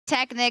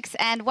Technics,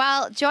 and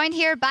joined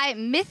here by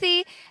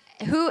Mithy,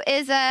 who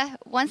is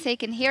once he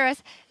can hear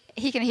us.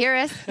 He can hear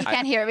us. He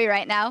can't hear me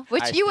right now,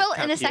 which you will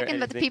in a second,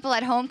 but the people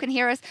at home can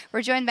hear us.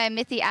 We're joined by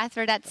Mithy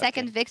after that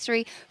second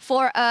victory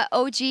for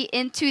OG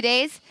in 2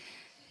 days.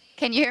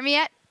 Can you hear me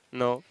yet?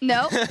 No.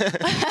 No?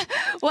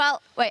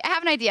 Well, wait, I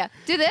have an idea.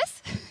 Do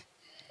this.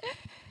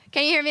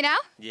 Can you hear me now?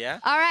 Yeah.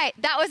 All right.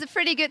 That was a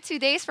pretty good 2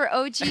 days for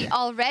OG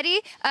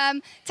already.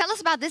 Tell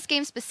us about this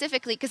game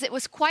specifically, because it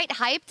was quite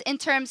hyped in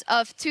terms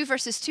of 2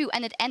 versus 2,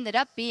 and it ended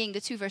up being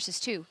the 2 versus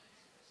 2.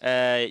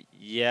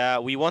 Yeah,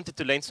 we wanted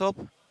to lane swap.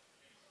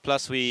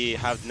 Plus, we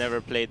have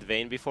never played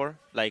Vayne before.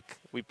 Like,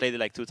 we played it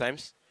like 2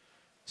 times.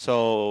 So,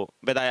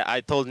 but I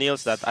told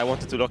Niels that I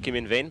wanted to lock him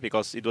in Vayne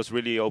because it was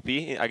really OP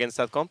against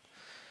that comp.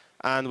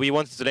 And we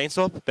wanted to lane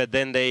swap, but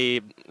then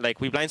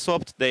we blind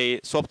swapped, they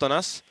swapped on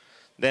us.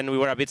 Then we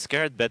were a bit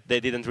scared, but they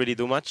didn't really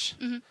do much.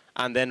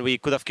 And then we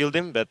could have killed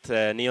him, but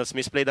Niels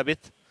misplayed a bit.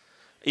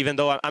 Even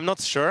though I'm not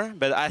sure,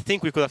 but I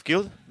think we could have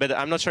killed. But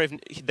I'm not sure if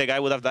the guy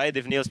would have died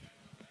if Niels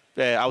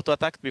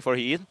auto-attacked before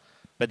he hit.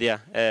 But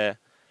yeah.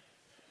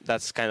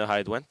 That's kind of how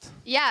it went.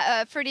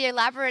 Yeah, a pretty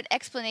elaborate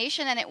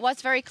explanation, and it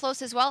was very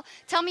close as well.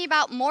 Tell me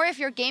about more of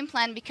your game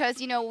plan,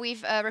 because, you know,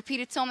 we've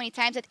repeated so many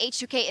times that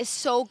H2k is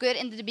so good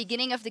in the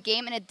beginning of the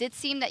game, and it did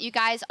seem that you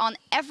guys on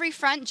every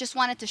front just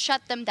wanted to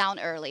shut them down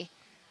early.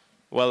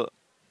 Well,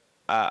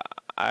 I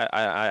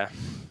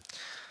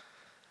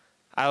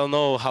don't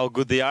know how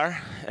good they are.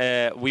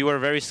 We were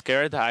very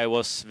scared. I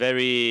was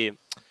very,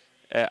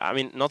 I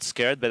mean, not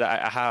scared, but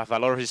I have a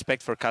lot of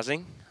respect for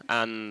Kazing,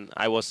 and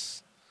I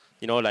was,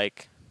 you know,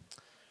 like,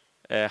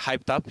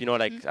 hyped up, you know,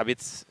 like a bit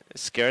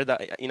scared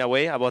in a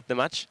way about the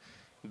match.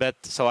 But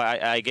so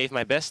I gave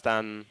my best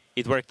and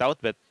it worked out.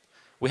 But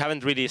we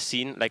haven't really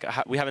seen, like,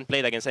 we haven't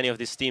played against any of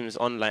these teams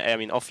online. I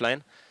mean,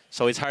 offline.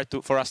 So it's hard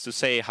for us to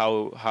say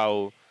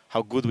how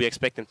good we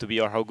expect them to be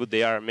or how good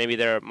they are. Maybe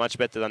they're much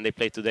better than they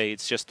play today.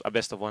 It's just a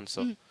best of one,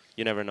 so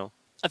you never know.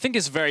 I think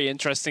it's very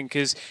interesting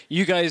because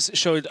you guys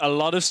showed a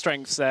lot of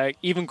strengths there,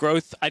 even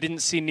growth. I didn't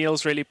see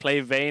Niels really play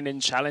Vayne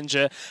in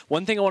Challenger.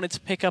 One thing I wanted to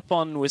pick up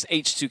on was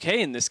H2k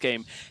in this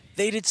game.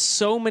 They did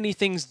so many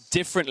things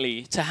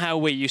differently to how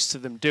we're used to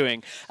them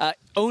doing.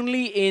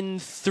 Only in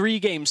 3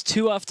 games,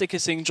 2 after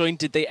Kissing joined,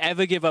 did they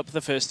ever give up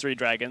the first 3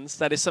 dragons.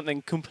 That is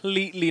something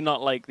completely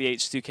not like the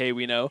H2k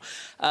we know.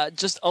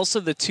 Just also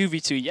the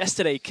 2v2.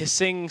 Yesterday,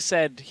 Kissing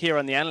said here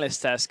on the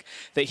analyst desk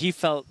that he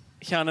felt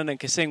Hyanan and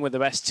Kissing were the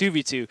best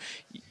 2v2.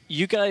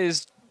 You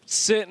guys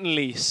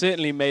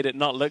certainly made it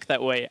not look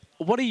that way.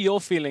 What are your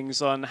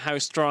feelings on how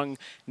strong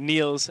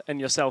Niels and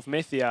yourself,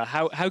 Mithy, are?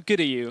 How good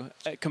are you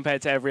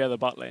compared to every other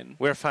bot lane?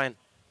 We're fine.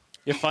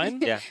 You're fine?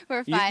 Yeah.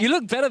 We're fine. You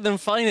look better than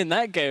fine in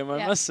that game,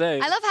 I must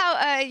say. I love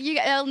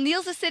how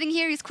Niels is sitting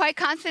here. He's quite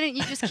confident.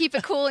 You just keep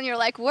it cool, and you're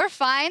like, we're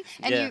fine.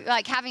 And you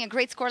like having a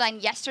great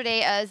scoreline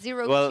yesterday,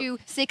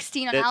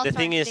 0-2-16 on AlphaDraft. The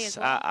thing is,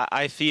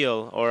 I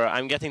feel, or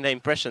I'm getting the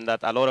impression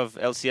that a lot of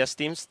LCS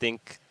teams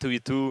think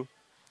 2v2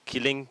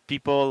 killing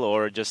people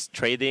or just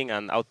trading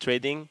and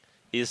out-trading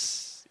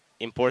is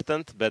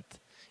important. But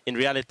in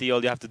reality,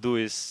 all you have to do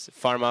is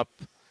farm up,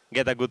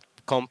 get a good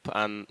comp,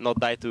 and not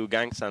die to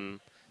ganks and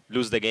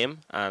lose the game.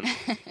 And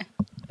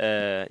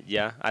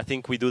yeah, I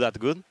think we do that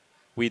good.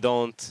 We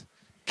don't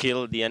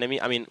kill the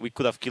enemy. I mean, we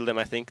could have killed them,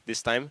 I think,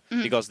 this time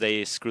because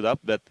they screwed up.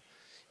 But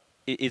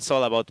it's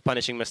all about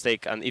punishing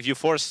mistake. And if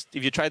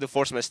you try to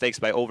force mistakes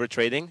by over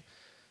trading,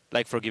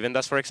 like Forgiven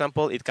does, for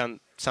example, it can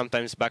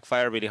sometimes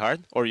backfire really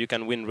hard, or you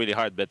can win really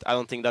hard. But I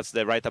don't think that's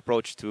the right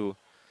approach to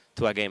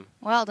a game.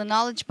 Well, the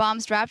knowledge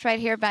bombs dropped right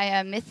here by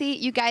Mithy.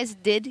 You guys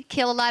did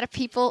kill a lot of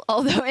people,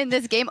 although in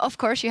this game, of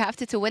course, you have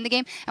to win the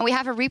game. And we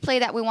have a replay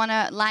that we want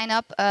to line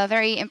up.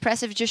 Very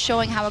impressive, just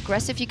showing how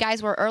aggressive you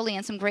guys were early,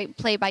 and some great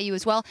play by you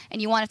as well.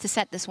 And you wanted to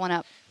set this one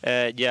up.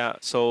 Yeah,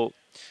 so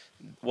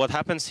what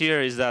happens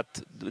here is that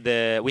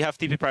we have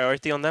TP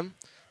priority on them.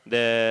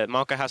 The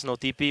Maokai has no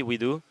TP, we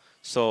do.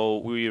 So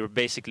we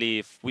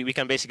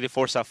can basically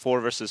force a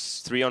 4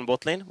 versus 3 on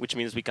bot lane, which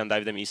means we can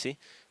dive them easy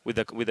with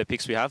the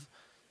picks we have.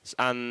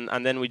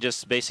 And then we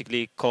just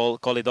basically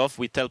call it off.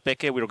 We tell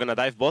Peke we're gonna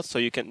dive bot, so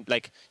you can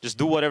like just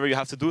do whatever you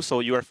have to do.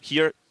 So you are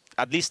here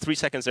at least 3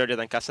 seconds earlier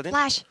than Kassadin.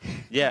 Flash.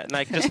 Yeah,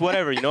 like just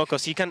whatever, you know,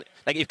 because he can,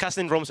 like, if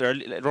Kassadin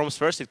roams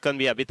first, it can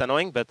be a bit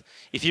annoying. But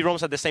if he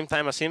roams at the same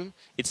time as him,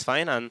 it's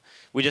fine. And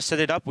we just set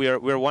it up. We're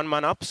 1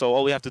 man up, so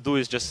all we have to do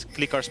is just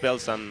click our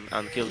spells and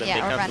kill them. Yeah,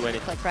 they can't do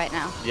anything. Click right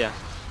now. Yeah.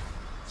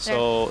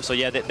 So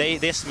yeah,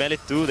 they smell it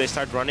too. They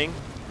start running,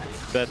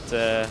 but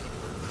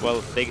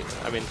well,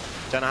 I mean,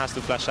 Janna has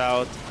to flash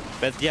out.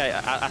 But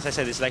yeah, as I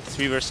said, it's like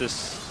 3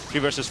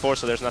 versus 4,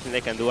 so there's nothing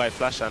they can do. I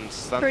flash and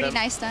stun them. Pretty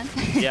nice stun.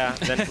 Yeah,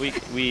 then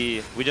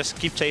we just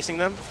keep chasing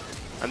them.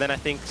 And then I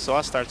think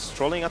Soa starts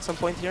trolling at some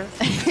point here.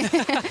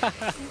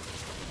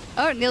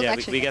 Oh, Niels yeah,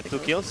 actually we get 2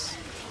 kills.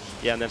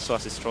 Yeah, and then Soa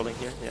is trolling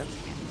here. Yeah.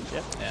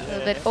 A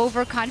little bit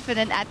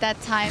overconfident at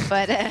that time,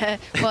 but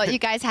well, you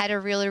guys had a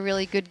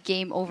really good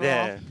game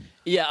overall. Yeah.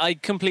 Yeah, I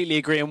completely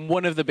agree. And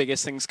one of the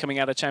biggest things coming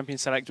out of Champion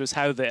Select was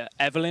how the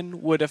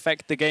Evelyn would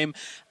affect the game.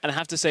 And I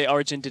have to say,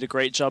 Origen did a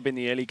great job in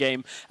the early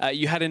game.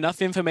 You had enough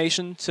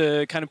information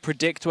to kind of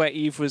predict where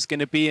Eve was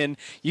going to be. And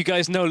you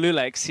guys know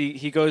Lulex.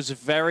 He goes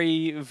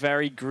very,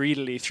 very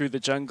greedily through the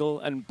jungle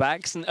and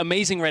backs. And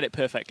amazing read it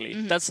perfectly.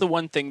 That's the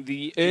one thing.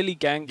 The early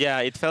gank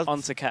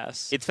onto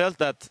Cass. It felt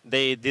that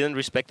they didn't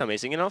respect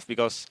Amazing enough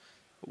because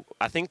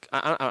I think,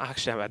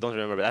 actually, I don't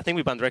remember, but I think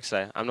we banned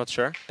Rek'Sai. I'm not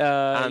sure.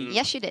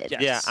 Yes, you did.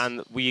 Yes. Yeah,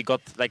 and we got,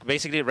 like,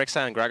 basically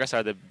Rek'Sai and Gragas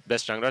are the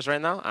best junglers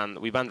right now, and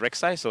we banned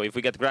Rek'Sai, so if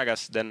we get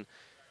Gragas, then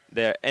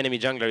the enemy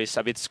jungler is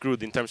a bit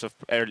screwed in terms of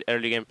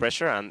early game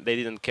pressure, and they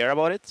didn't care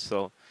about it,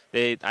 so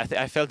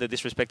I felt they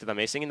disrespected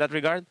Amazing in that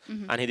regard,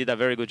 and he did a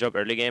very good job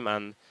early game,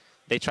 and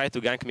they tried to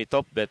gank me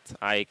top, but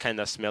I kind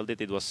of smelled it.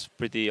 It was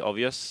pretty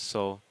obvious,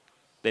 so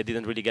they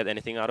didn't really get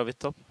anything out of it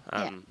top,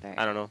 and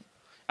I don't know.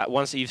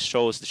 Once Eve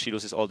shows, she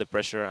loses all the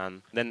pressure,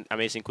 and then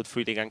Amazing could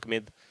freely gank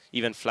mid,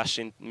 even flash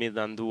in mid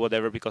and do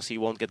whatever because he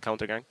won't get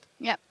counter ganked.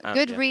 Yep,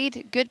 good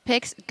read, good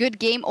picks, good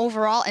game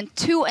overall, and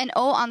 2-0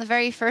 on the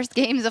very first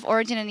games of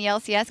Origen in the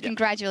LCS.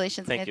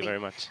 Congratulations, Thank you very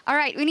much. All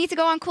right, we need to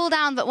go on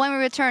cooldown, but when we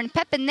return,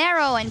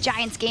 Pepinero and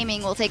Giants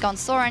Gaming will take on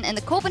Soren and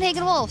the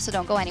Copenhagen Wolves, so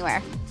don't go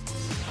anywhere.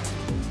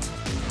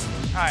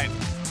 All right,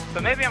 so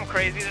maybe I'm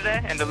crazy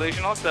today and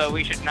delusional, so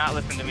we should not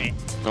listen to me.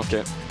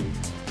 Okay.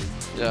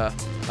 Yeah,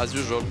 as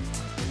usual.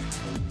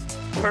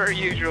 Per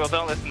usual,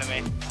 don't listen to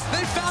me.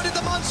 They founded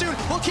the Monsoon,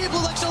 will keep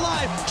Lulex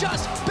alive,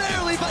 just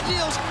barely, but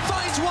Niels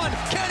finds one.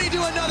 Can he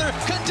do another?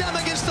 Condemn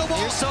against the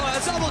wall, so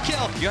a double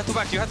kill. You have to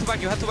back, you have to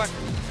back, you have to back.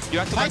 You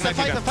have to Fight back,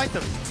 them, fight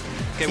them.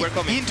 Okay, we're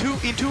coming. In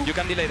two. You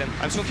can delay them.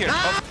 I'm stuck here.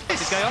 Nice.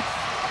 This guy up.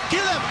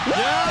 Kill him!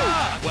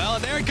 Yeah! Well,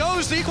 and there it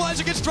goes. The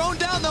equalizer gets thrown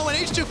down, though, and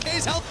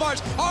H2k's health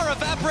bars are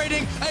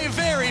evaporating. A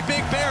very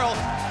big barrel.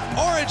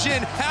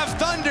 Origen have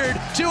thundered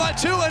to a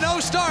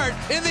 2-0 start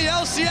in the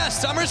LCS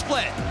Summer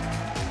Split.